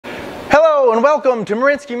and welcome to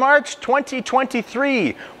Marinsky March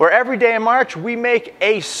 2023, where every day in March we make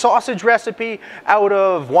a sausage recipe out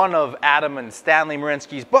of one of Adam and Stanley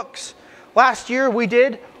Marinsky's books. Last year we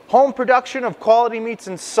did home production of quality meats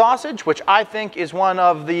and sausage, which I think is one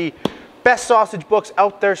of the best sausage books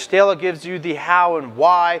out there still. It gives you the how and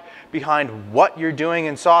why behind what you're doing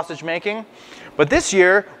in sausage making. But this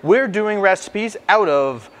year we're doing recipes out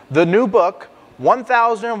of the new book,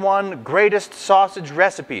 1001 Greatest Sausage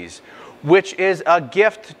Recipes, which is a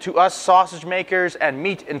gift to us sausage makers and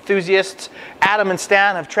meat enthusiasts. Adam and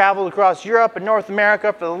Stan have traveled across Europe and North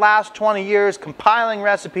America for the last 20 years compiling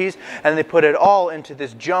recipes, and they put it all into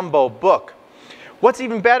this jumbo book. What's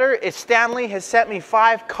even better is Stanley has sent me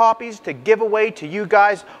 5 copies to give away to you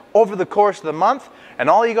guys over the course of the month, and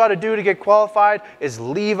all you got to do to get qualified is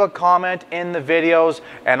leave a comment in the videos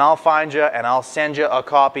and I'll find you and I'll send you a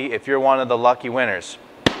copy if you're one of the lucky winners.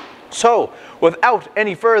 So, without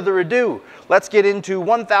any further ado, let's get into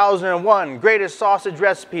 1001 Greatest Sausage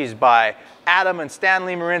Recipes by Adam and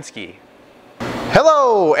Stanley Marinsky.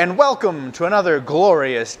 Hello and welcome to another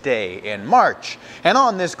glorious day in March. And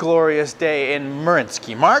on this glorious day in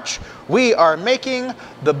Marinsky March, we are making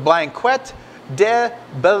the Blanquet de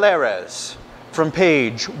Baleares from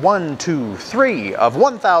page 123 of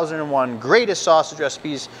 1001 Greatest Sausage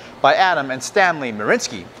Recipes by Adam and Stanley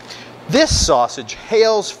Marinsky. This sausage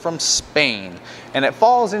hails from Spain, and it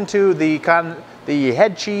falls into the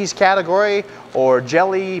head cheese category or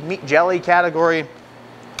meat jelly category.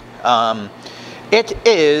 It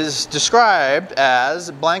is described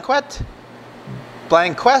as Blanquest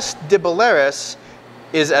de Baleares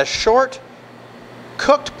is a short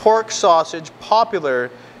cooked pork sausage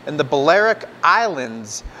popular in the Balearic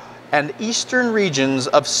Islands and eastern regions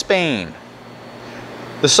of Spain.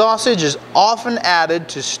 The sausage is often added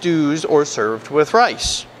to stews or served with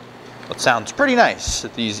rice. That sounds pretty nice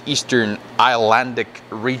at these eastern islandic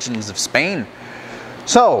regions of Spain.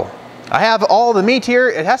 So, I have all the meat here.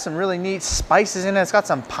 It has some really neat spices in it. It's got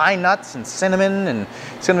some pine nuts and cinnamon, and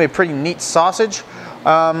it's going to be a pretty neat sausage.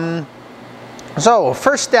 So,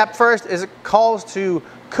 first step is it calls to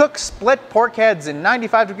cook split pork heads in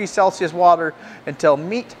 95 degrees Celsius water until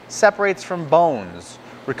meat separates from bones.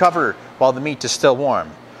 Recover while the meat is still warm.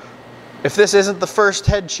 If this isn't the first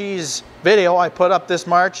head cheese video I put up this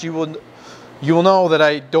March, you will know that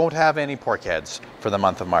I don't have any pork heads for the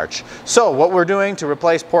month of March. So what we're doing to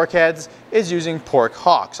replace pork heads is using pork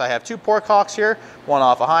hocks. I have 2 pork hocks here, one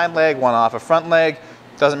off a hind leg, one off a front leg.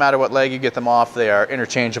 Doesn't matter what leg you get them off, they are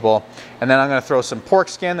interchangeable. And then I'm going to throw some pork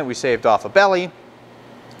skin that we saved off a belly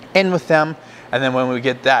in with them. And then when we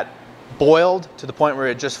get that boiled to the point where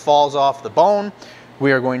it just falls off the bone,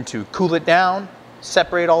 we are going to cool it down,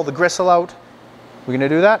 separate all the gristle out. We're going to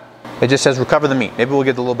do that. It just says recover the meat. Maybe we'll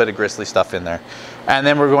get a little bit of gristly stuff in there. And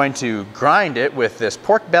then we're going to grind it with this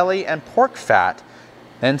pork belly and pork fat.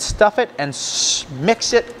 Then stuff it and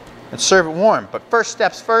mix it and serve it warm. But first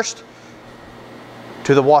steps first,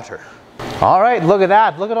 to the water. All right, look at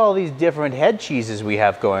that. Look at all these different head cheeses we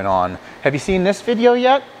have going on. Have you seen this video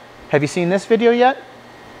yet? Have you seen this video yet?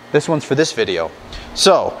 This one's for this video.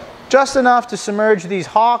 So, just enough to submerge these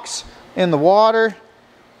hocks in the water.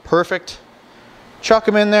 Perfect. Chuck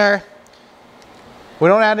them in there. We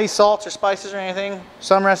don't add any salts or spices or anything.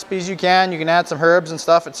 Some recipes you can add some herbs and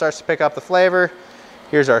stuff. It starts to pick up the flavor.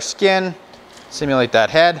 Here's our skin. Simulate that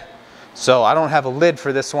head. So I don't have a lid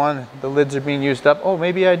for this one. The lids are being used up. Oh,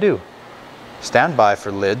 maybe I do. Stand by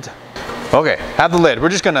for lid. Okay, have the lid. We're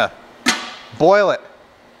just gonna boil it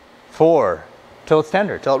till it's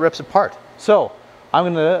tender, till it rips apart. So I'm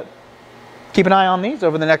gonna keep an eye on these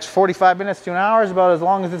over the next 45 minutes to an hour, is about as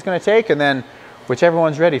long as it's gonna take, and then whichever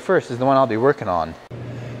one's ready first is the one I'll be working on.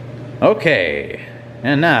 Okay,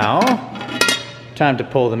 and now, time to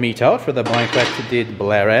pull the meat out for the Blanquet de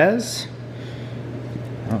Baleares.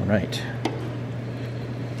 All right.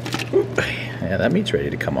 Yeah, that meat's ready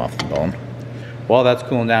to come off the bone. While that's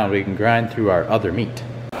cooling down, we can grind through our other meat.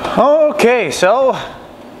 Okay, so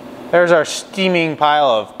there's our steaming pile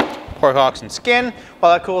of pork hocks and skin.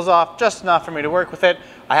 While that cools off just enough for me to work with it,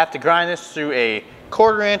 I have to grind this through a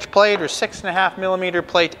 1/4 inch plate or 6.5 millimeter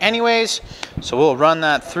plate anyways. So we'll run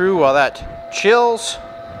that through while that chills.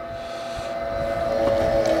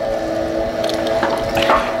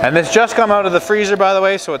 And this just come out of the freezer, by the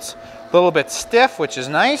way, so it's a little bit stiff, which is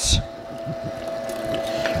nice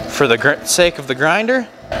for the sake of the grinder.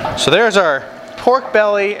 So there's our pork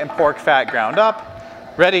belly and pork fat ground up,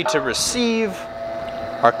 ready to receive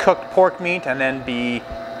our cooked pork meat and then be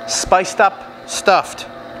spiced up, stuffed,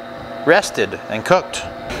 rested, and cooked.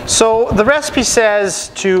 So the recipe says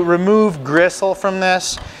to remove gristle from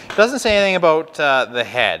this. It doesn't say anything about the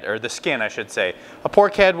head, or the skin I should say. A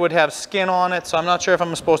pork head would have skin on it, so I'm not sure if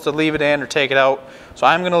I'm supposed to leave it in or take it out. So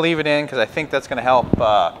I'm going to leave it in because I think that's going to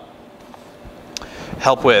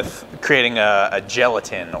help with creating a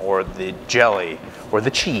gelatin or the jelly or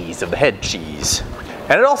the cheese of the head cheese.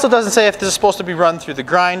 And it also doesn't say if this is supposed to be run through the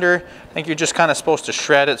grinder. I think you're just kind of supposed to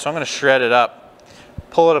shred it, so I'm going to shred it up,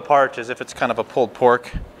 pull it apart as if it's kind of a pulled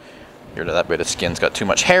pork. Get rid of that bit of skin's got too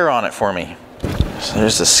much hair on it for me. So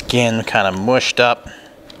there's the skin kind of mushed up.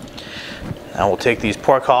 Now we'll take these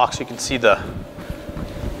pork hocks. You can see the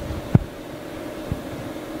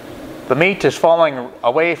meat is falling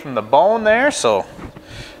away from the bone there, so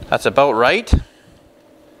that's about right.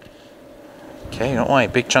 Okay, you don't want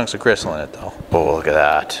any big chunks of gristle in it though. Oh, look at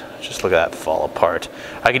that. Just look at that fall apart.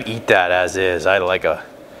 I could eat that as is. I like a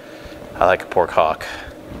pork hock.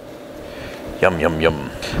 Yum, yum,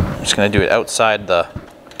 yum. I'm just gonna do it outside the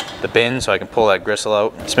bin so I can pull that gristle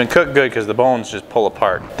out. It's been cooked good because the bones just pull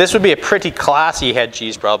apart. This would be a pretty classy head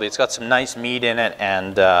cheese probably. It's got some nice meat in it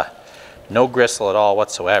and no gristle at all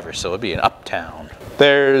whatsoever, so it would be an uptown.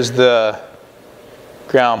 There's the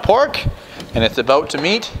ground pork, and it's about to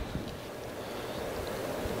meet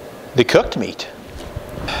the cooked meat.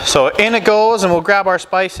 So in it goes, and we'll grab our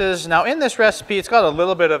spices. Now in this recipe, it's got a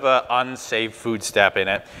little bit of an unsafe food step in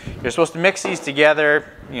it. You're supposed to mix these together.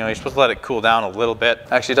 You know, you're supposed to let it cool down a little bit.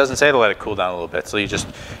 Actually, it doesn't say to let it cool down a little bit. So you just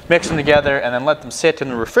mix them together and then let them sit in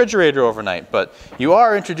the refrigerator overnight. But you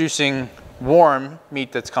are introducing warm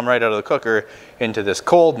meat that's come right out of the cooker into this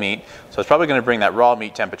cold meat. So it's probably going to bring that raw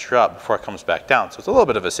meat temperature up before it comes back down. So it's a little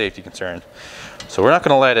bit of a safety concern. So we're not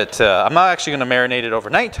going to let it, I'm not actually going to marinate it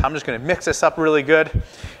overnight. I'm just going to mix this up really good.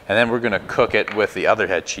 And then we're going to cook it with the other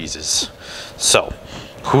head cheeses. So,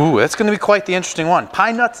 ooh, that's going to be quite the interesting one.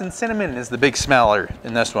 Pine nuts and cinnamon is the big smeller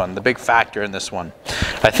in this one, the big factor in this one.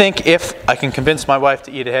 I think if I can convince my wife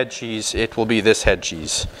to eat a head cheese, it will be this head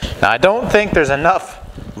cheese. Now, I don't think there's enough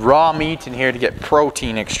raw meat in here to get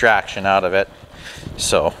protein extraction out of it.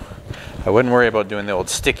 So, I wouldn't worry about doing the old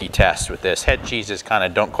sticky test with this. Head cheeses kind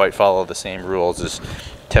of don't quite follow the same rules as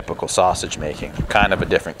typical sausage making. Kind of a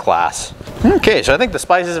different class. Okay, so I think the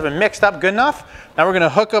spices have been mixed up good enough. Now we're going to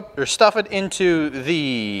hook up or stuff it into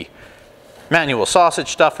the manual sausage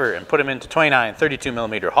stuffer and put them into 29 32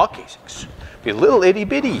 millimeter hot casings. Be little itty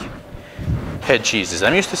bitty head cheeses.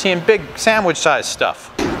 I'm used to seeing big sandwich sized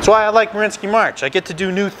stuff. That's why I like Marinsky March. I get to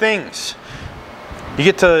do new things. You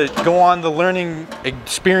get to go on the learning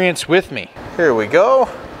experience with me. Here we go.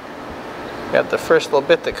 Got the first little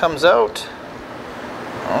bit that comes out.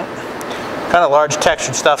 Oh. Kind of large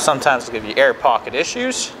textured stuff sometimes will give you air pocket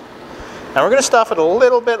issues. Now we're going to stuff it a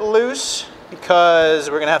little bit loose because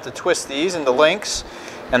we're going to have to twist these into links,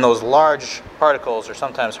 and those large particles are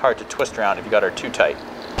sometimes hard to twist around if you got her too tight.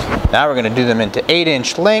 Now we're going to do them into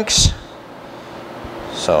 8-inch links.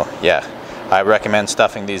 So yeah, I recommend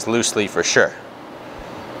stuffing these loosely for sure.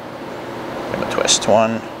 I'm going to twist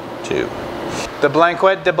 1, 2. The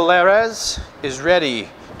Blanquet de Baleares is ready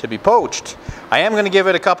to be poached. I am going to give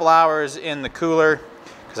it a couple hours in the cooler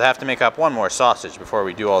because I have to make up one more sausage before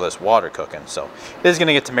we do all this water cooking. So it is going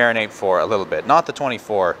to get to marinate for a little bit. Not the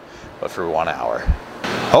 24, but for 1 hour.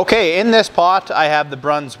 Okay, in this pot I have the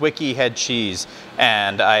Brunswicky head cheese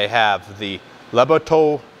and I have the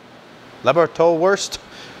Lebertowurst,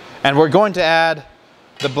 and we're going to add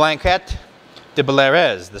the Blanquet de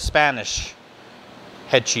Baleares, the Spanish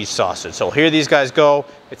head cheese sausage. So here these guys go.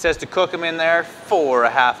 It says to cook them in there for a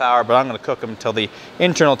half hour, but I'm going to cook them until the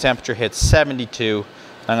internal temperature hits 72.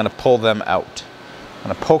 I'm going to pull them out. I'm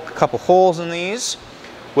going to poke a couple holes in these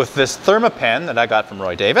with this Thermapen that I got from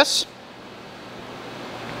Roy Davis.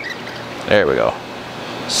 There we go.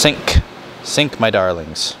 Sink my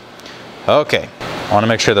darlings. Okay, I want to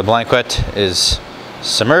make sure the Blanquet is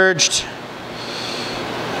submerged.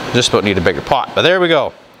 Just about need a bigger pot, but there we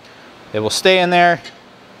go. They will stay in there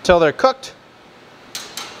until they're cooked.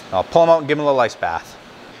 I'll pull them out and give them a little ice bath.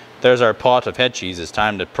 There's our pot of head cheese. It's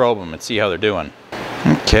time to probe them and see how they're doing.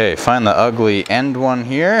 Okay, find the ugly end one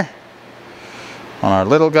here on our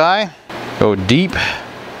little guy. Go deep.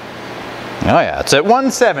 Oh yeah, it's at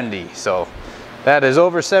 170, so that is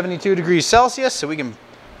over 72 degrees Celsius, so we can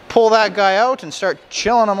pull that guy out and start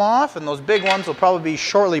chilling them off, and those big ones will probably be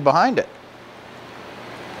shortly behind it.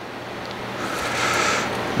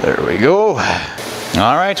 There we go.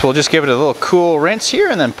 All right, so we'll just give it a little cool rinse here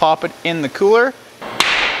and then pop it in the cooler.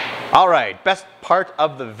 All right, best part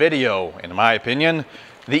of the video, in my opinion,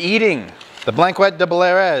 the eating, the Blanquet de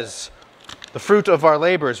Baleares, the fruit of our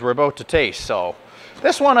labors we're about to taste. So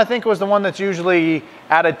this one I think was the one that's usually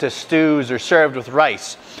added to stews or served with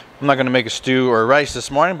rice. I'm not gonna make a stew or rice this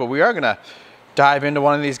morning, but we are gonna dive into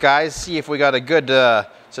one of these guys, see if we got a good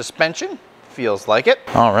suspension. Feels like it.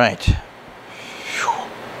 All right.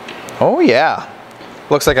 Oh yeah.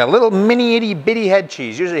 Looks like a little mini itty bitty head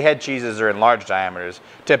cheese. Usually head cheeses are in large diameters,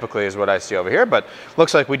 typically is what I see over here, but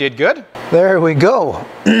looks like we did good. There we go.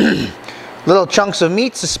 Little chunks of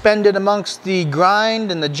meat suspended amongst the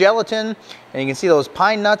grind and the gelatin, and you can see those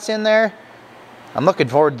pine nuts in there. I'm looking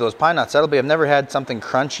forward to those pine nuts. I've never had something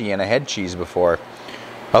crunchy in a head cheese before,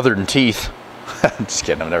 other than teeth. I'm just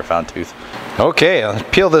kidding, I've never found tooth. Okay, I'll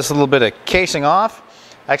peel this little bit of casing off.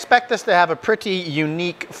 I expect this to have a pretty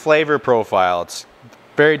unique flavor profile. It's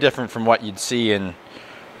very different from what you'd see in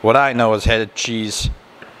what I know as head cheese.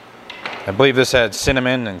 I believe this had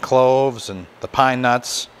cinnamon and cloves and the pine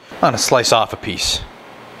nuts. I'm gonna slice off a piece.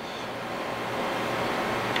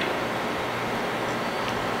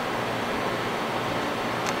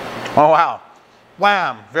 Oh wow,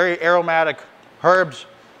 wham, very aromatic herbs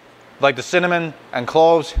like the cinnamon and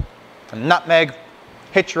cloves and nutmeg,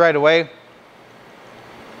 hit you right away.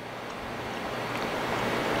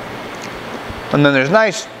 And then there's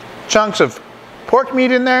nice chunks of pork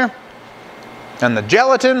meat in there, and the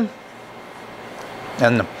gelatin,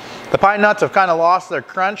 and the pine nuts have kind of lost their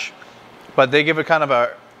crunch, but they give it kind of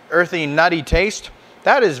a earthy, nutty taste.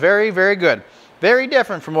 That is very, very good. Very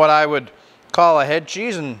different from what I would call a head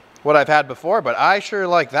cheese and what I've had before, but I sure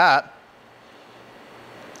like that.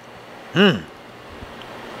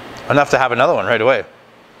 Enough to have another one right away.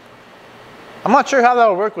 I'm not sure how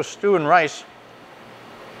that'll work with stew and rice.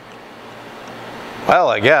 Well,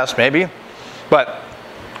 I guess, maybe. But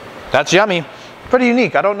that's yummy. Pretty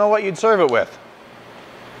unique. I don't know what you'd serve it with,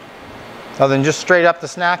 other than just straight up to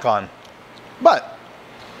snack on. But,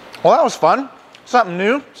 well, that was fun. Something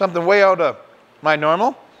new. Something way out of my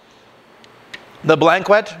normal. The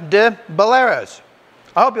Blanquet de Baleares.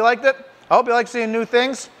 I hope you liked it. I hope you like seeing new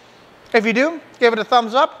things. If you do, give it a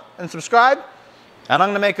thumbs up and subscribe. And I'm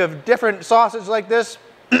going to make a different sausage like this,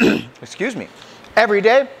 excuse me, every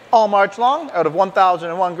day, all March long, out of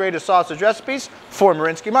 1001 greatest sausage recipes for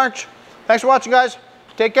Marinsky March. Thanks for watching, guys.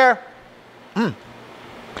 Take care. I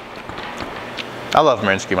love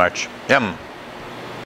Marinsky March. Yum.